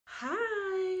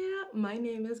Hi, my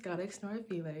name is Goddess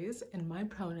Noraviles and my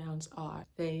pronouns are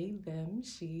they, them,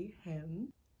 she, him.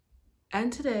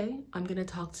 And today I'm going to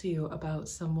talk to you about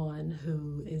someone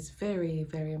who is very,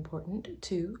 very important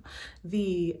to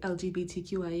the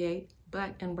LGBTQIA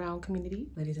Black and Brown community,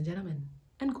 ladies and gentlemen,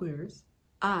 and queers.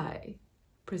 I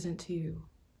present to you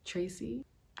Tracey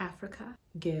Africa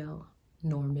Gail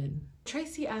Norman.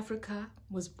 Tracey Africa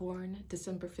was born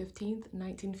December 15th,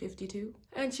 1952,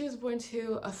 and she was born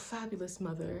to a fabulous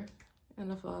mother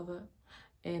and a father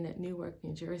in Newark,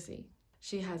 New Jersey.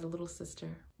 She has a little sister.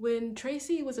 When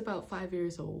Tracey was about 5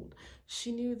 years old,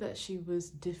 she knew that she was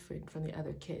different from the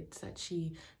other kids, that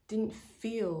she didn't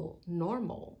feel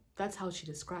normal. That's how she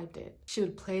described it. She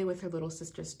would play with her little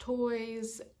sister's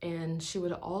toys, and she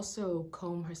would also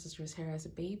comb her sister's hair as a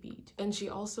baby. And she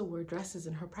also wore dresses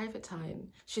in her private time.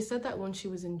 She said that when she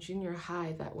was in junior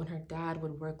high, that when her dad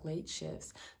would work late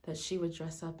shifts, that she would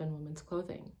dress up in women's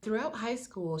clothing. Throughout high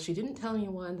school, she didn't tell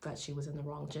anyone that she was in the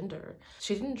wrong gender.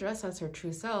 She didn't dress as her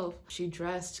true self. She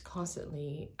dressed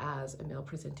constantly as a male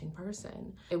presenting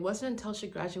person. It wasn't until she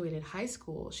graduated high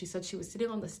school, she said she was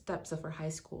sitting on the steps of her high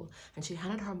school and she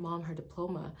handed her mom her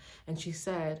diploma and she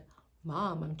said,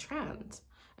 "Mom, I'm trans."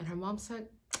 And her mom said,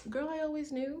 "Girl, I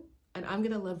always knew, and I'm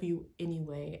gonna love you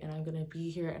anyway, and I'm gonna be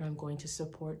here and I'm going to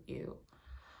support you."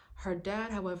 Her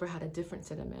dad, however, had a different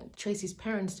sentiment. Tracey's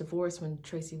parents divorced when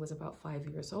Tracey was about 5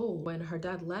 years old. When her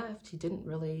dad left, he didn't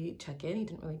really check in, he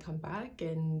didn't really come back,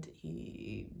 and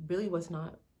he really was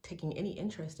not taking any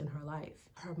interest in her life.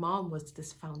 Her mom was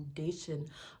this foundation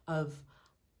of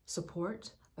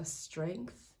support, of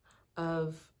strength,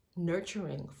 of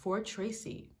nurturing for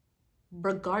Tracey,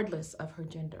 regardless of her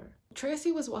gender.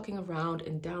 Tracey was walking around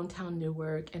in downtown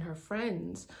Newark and her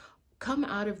friends come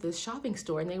out of this shopping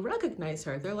store and they recognize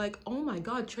her. They're like, "Oh my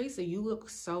God, Tracey, you look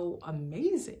so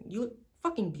amazing. You look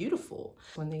fucking beautiful."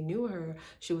 When they knew her,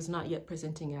 she was not yet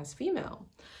presenting as female.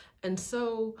 And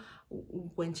so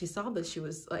when she saw this, she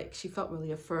was like, she felt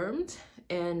really affirmed,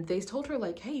 and they told her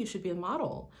like, "Hey, you should be a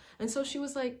model." And so she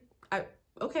was like,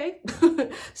 okay.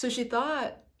 So she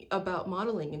thought about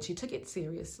modeling and she took it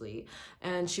seriously,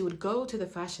 and she would go to the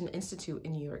Fashion Institute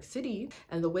in New York City.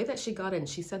 And the way that she got in,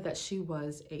 she said that she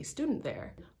was a student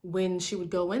there. When she would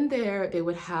go in there, they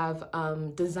would have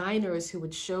designers who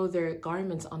would show their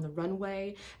garments on the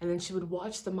runway, and then she would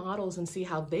watch the models and see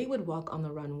how they would walk on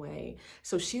the runway.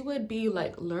 So she would be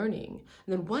like learning.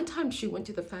 And then one time she went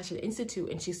to the Fashion Institute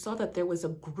and she saw that there was a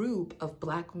group of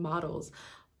Black models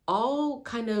all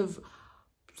kind of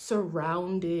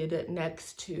surrounded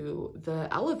next to the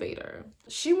elevator.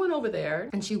 She went over there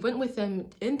and she went with them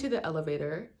into the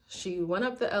elevator. She went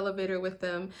up the elevator with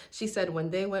them. She said when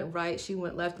they went right, she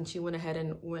went left, and she went ahead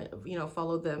and went,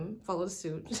 followed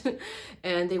suit.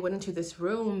 And they went into this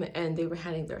room and they were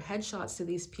handing their headshots to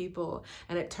these people.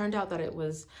 And it turned out that it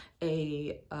was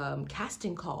a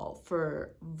casting call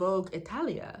for Vogue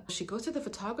Italia. She goes to the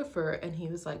photographer and he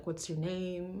was like, "What's your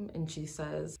name?" And she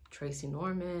says, "Tracey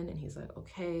Norman." And he's like,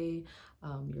 "Okay,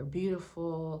 you're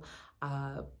beautiful.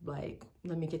 Like,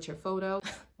 let me get your photo."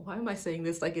 Why am I saying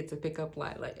this like it's a pickup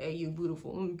line? Like, "Hey, you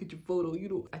beautiful, let me get your photo." You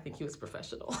know, I think he was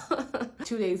professional.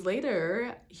 2 days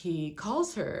later, he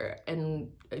calls her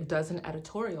and does an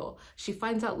editorial. She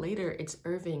finds out later it's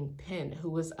Irving Penn,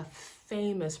 who was a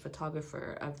famous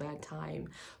photographer of that time,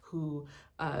 who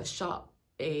shot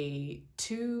a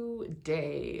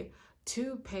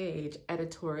 2-page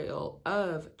editorial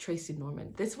of Tracey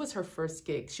Norman. This was her first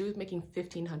gig. She was making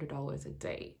 $1,500 a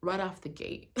day right off the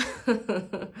gate.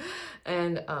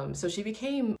 And so she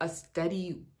became a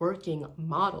steady working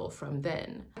model from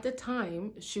then. At the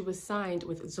time, she was signed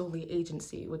with Zoli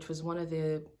Agency, which was one of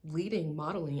the leading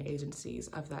modeling agencies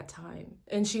of that time.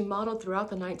 And she modeled throughout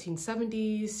the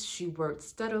 1970s. She worked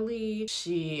steadily.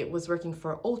 She was working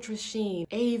for Ultra Sheen,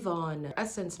 Avon,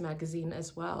 Essence magazine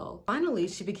as well. Finally,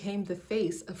 she became the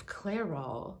face of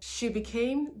Clairol. She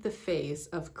became the face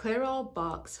of Clairol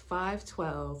Box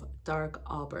 512 Dark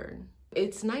Auburn.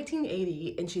 It's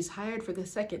 1980 and she's hired for the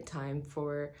second time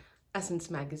for Essence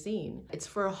magazine. It's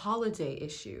for a holiday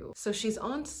issue. So she's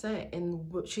on set and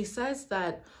she says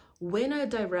that when a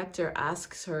director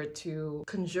asks her to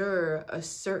conjure a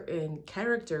certain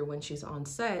character when she's on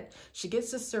set, she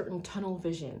gets a certain tunnel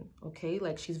vision, okay?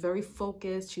 Like, she's very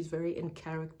focused, she's very in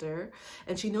character,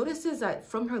 and she notices that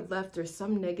from her left, there's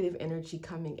some negative energy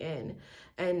coming in,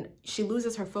 and she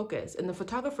loses her focus. And the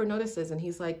photographer notices, and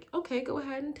he's like, "Okay, go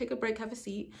ahead and take a break, have a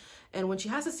seat." And when she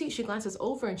has a seat, she glances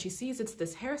over and she sees it's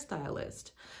this hairstylist.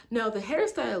 Now, the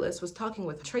hairstylist was talking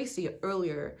with Tracey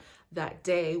earlier that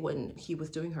day when he was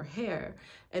doing her hair,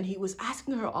 And he was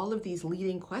asking her all of these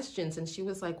leading questions. And she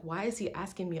was like, why is he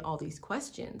asking me all these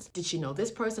questions? Did she know this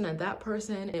person and that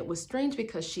person? It was strange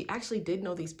because she actually did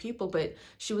know these people, but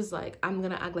she was like, I'm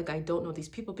gonna act like I don't know these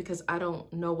people because I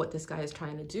don't know what this guy is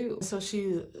trying to do. So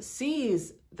she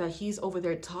sees that he's over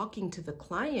there talking to the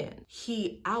client.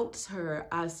 He outs her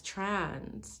as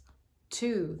trans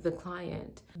to the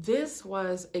client. This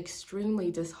was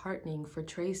extremely disheartening for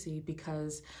Tracey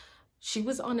because she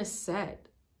was on a set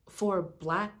for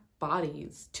Black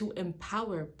bodies, to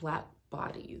empower Black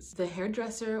bodies. The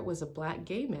hairdresser was a Black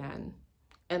gay man.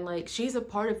 And like, she's a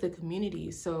part of the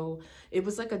community. So it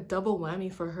was like a double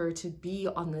whammy for her to be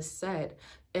on the set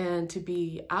and to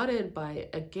be outed by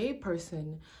a gay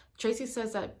person. Tracey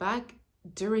says that back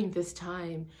during this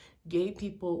time, gay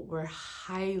people were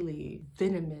highly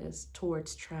venomous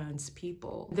towards trans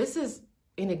people. This is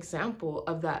an example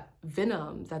of that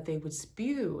venom that they would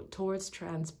spew towards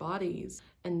trans bodies.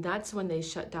 And that's when they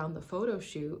shut down the photo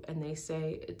shoot and they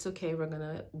say, it's okay, we're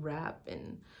gonna wrap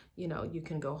and you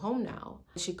can go home now.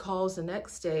 She calls the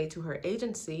next day to her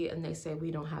agency and they say, we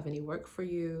don't have any work for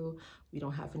you. We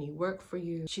don't have any work for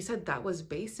you. She said that was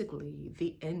basically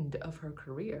the end of her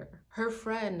career. Her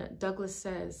friend, Douglas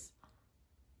says,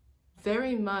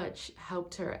 very much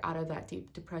helped her out of that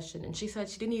deep depression. And she said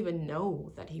she didn't even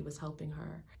know that he was helping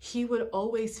her. He would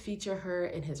always feature her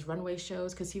in his runway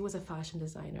shows because he was a fashion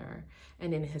designer,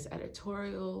 and in his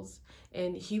editorials.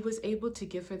 And he was able to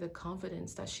give her the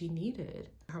confidence that she needed.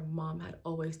 Her mom had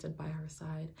always stood by her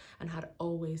side and had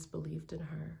always believed in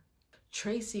her.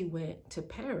 Tracey went to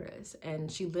Paris and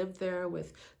she lived there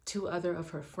with two other of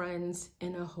her friends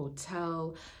in a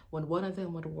hotel. When one of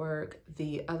them would work,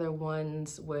 the other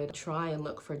ones would try and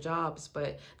look for jobs,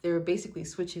 but they were basically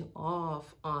switching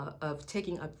off of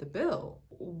taking up the bill.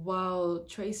 While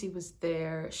Tracey was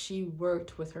there, she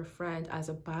worked with her friend as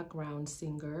a background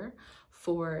singer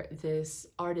for this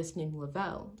artist named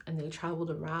Lavelle, and they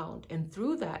traveled around, and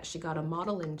through that she got a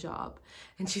modeling job.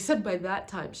 And she said by that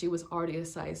time she was already a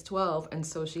size 12, and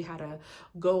so she had to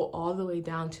go all the way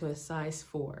down to a size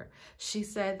 4. She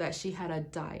said that she had a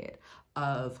diet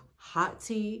of hot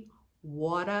tea,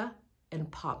 water, and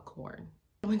popcorn.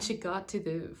 When she got to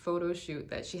the photo shoot,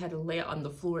 that she had to lay on the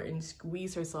floor and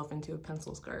squeeze herself into a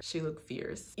pencil skirt. She looked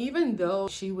fierce. Even though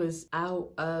she was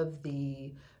out of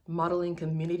the modeling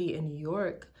community in New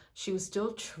York, she was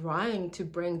still trying to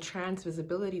bring trans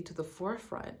visibility to the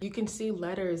forefront. You can see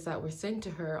letters that were sent to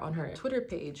her on her Twitter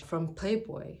page from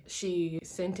Playboy. She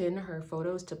sent in her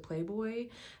photos to Playboy,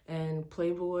 and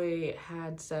Playboy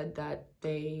had said that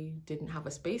they didn't have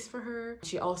a space for her.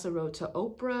 She also wrote to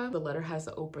Oprah. The letter has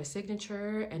the Oprah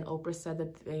signature, and Oprah said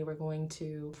that they were going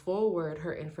to forward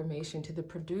her information to the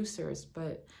producers,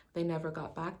 but they never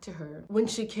got back to her. When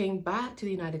she came back to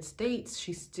the United States,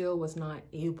 she still was not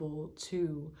able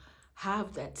to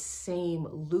have that same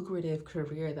lucrative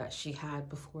career that she had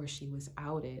before she was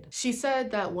outed. She said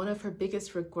that one of her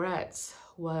biggest regrets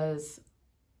was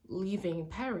leaving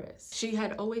Paris. She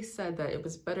had always said that it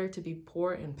was better to be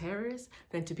poor in Paris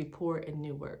than to be poor in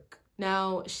Newark.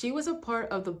 Now, she was a part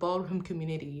of the ballroom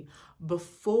community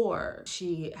before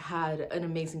she had an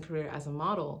amazing career as a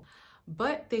model,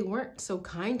 but they weren't so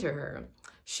kind to her.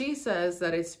 She says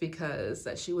that it's because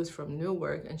that she was from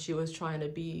Newark and she was trying to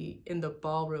be in the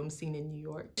ballroom scene in New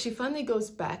York. She finally goes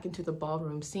back into the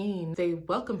ballroom scene. They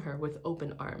welcome her with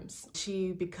open arms.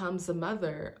 She becomes the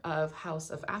mother of House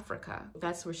of Africa.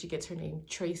 That's where she gets her name,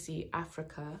 Tracey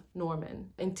Africa Norman.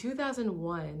 In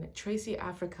 2001, Tracey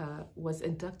Africa was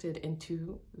inducted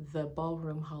into the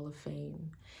Ballroom Hall of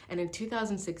Fame. And in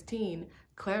 2016,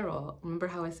 Clairol, remember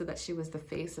how I said that she was the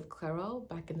face of Clairol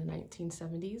back in the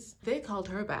 1970s? They called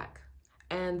her back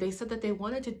and they said that they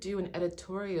wanted to do an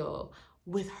editorial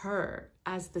with her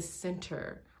as the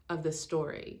center of the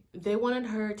story. They wanted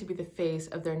her to be the face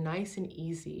of their Nice and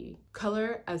Easy,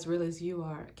 Color as Real as You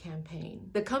Are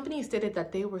campaign. The company stated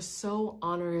that they were so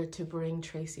honored to bring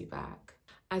Tracey back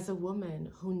as a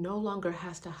woman who no longer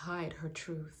has to hide her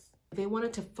truth. They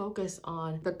wanted to focus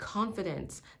on the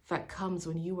confidence that comes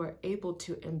when you are able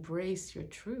to embrace your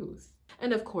truth.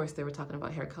 And of course, they were talking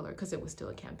about hair color because it was still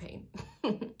a campaign.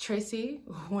 Tracey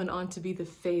went on to be the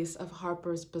face of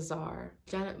Harper's Bazaar.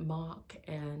 Janet Mock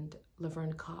and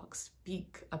Laverne Cox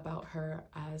speak about her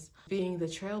as being the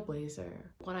trailblazer.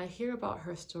 When I hear about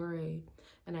her story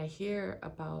and I hear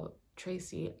about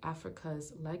Tracey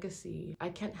Africa's legacy, I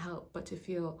can't help but to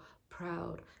feel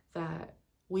proud that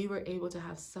we were able to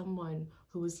have someone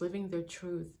who was living their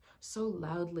truth so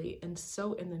loudly and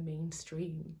so in the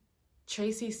mainstream.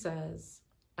 Tracey says,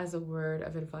 as a word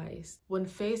of advice, when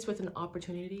faced with an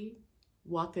opportunity,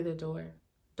 walk through the door.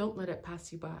 Don't let it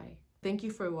pass you by. Thank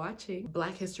you for watching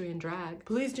Black History in Drag.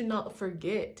 Please do not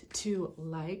forget to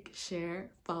like, share,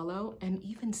 follow, and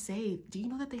even save. Do you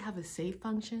know that they have a save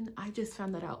function? I just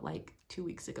found that out like 2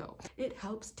 weeks ago. It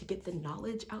helps to get the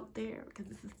knowledge out there because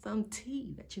this is some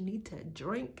tea that you need to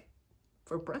drink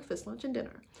for breakfast, lunch, and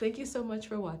dinner. Thank you so much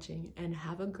for watching and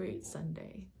have a great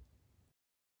Sunday.